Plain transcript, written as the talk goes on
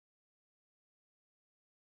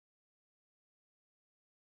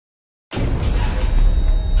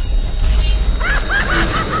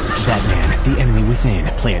within.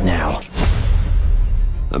 Play it now.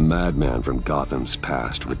 A madman from Gotham's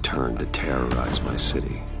past returned to terrorize my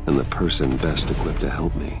city, and the person best equipped to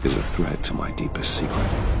help me is a threat to my deepest secret.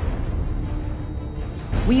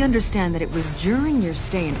 We understand that it was during your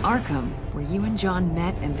stay in Arkham where you and John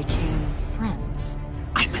met and became friends.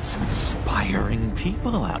 I met some inspiring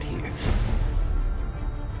people out here.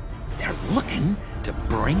 They're looking to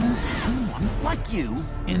bring someone like you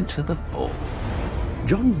into the fold.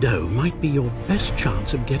 John Doe might be your best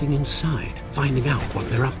chance of getting inside, finding out what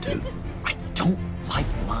they're up to. I don't like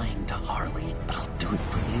lying to Harley, but I'll do it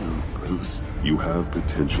for you, Bruce. You have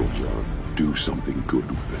potential, John. Do something good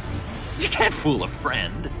with it. You can't fool a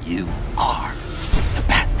friend. You are the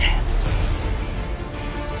Batman.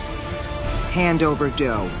 Hand over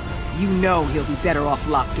Doe. You know he'll be better off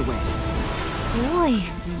locked away. Boy,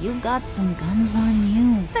 do you got some guns on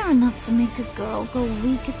you. They're enough to make a girl go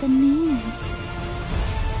weak at the knees.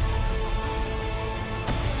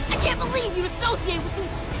 I can't believe you associate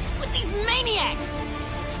with these maniacs!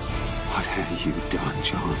 What have you done,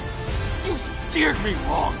 John? You steered me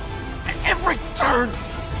wrong at every turn.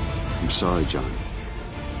 I'm sorry, John.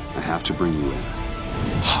 I have to bring you in.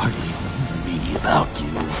 Hardly me about you.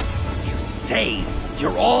 You say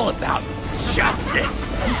you're all about justice.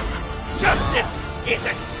 Justice is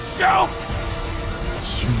a joke.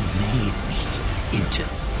 You made me into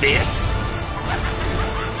this.